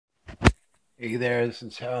Hey there, this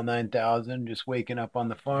is hal9000, just waking up on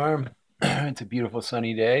the farm. It's a beautiful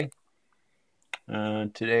sunny day.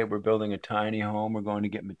 Today we're building a tiny home. We're going to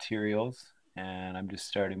get materials, and I'm just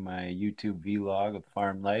starting my YouTube vlog of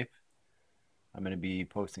farm life. I'm going to be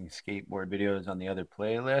posting skateboard videos on the other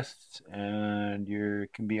playlists, and you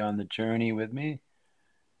can be on the journey with me.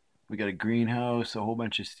 We got a greenhouse, a whole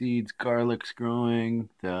bunch of seeds, garlic's growing.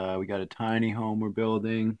 We got a tiny home we're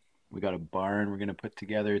building. We got a barn we're going to put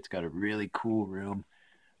together. It's got a really cool room.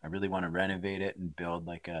 I really want to renovate it and build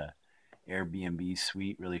like a Airbnb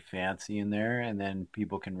suite, really fancy in there, and then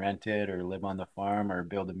people can rent it or live on the farm or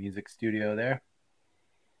build a music studio there.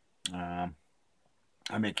 Um,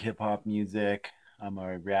 I make hip hop music. I'm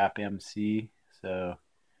a rap MC, so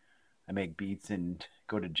I make beats and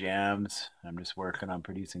go to jams. I'm just working on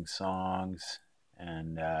producing songs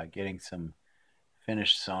and getting some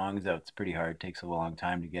finished songs out. It's pretty hard. It takes a long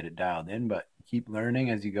time to get it dialed in, but you keep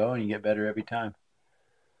learning as you go and you get better every time.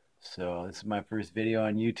 So this is my first video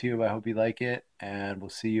on YouTube. I hope you like it, and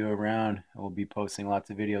we'll see you around. We'll be posting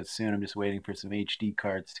lots of videos soon. I'm just waiting for some HD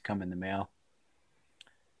cards to come in the mail.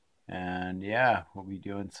 And yeah, we'll be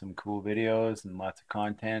doing some cool videos and lots of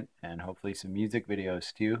content and hopefully some music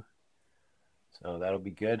videos too. So that'll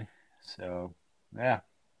be good. So yeah,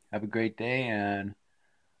 have a great day and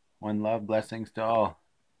one love, blessings to all.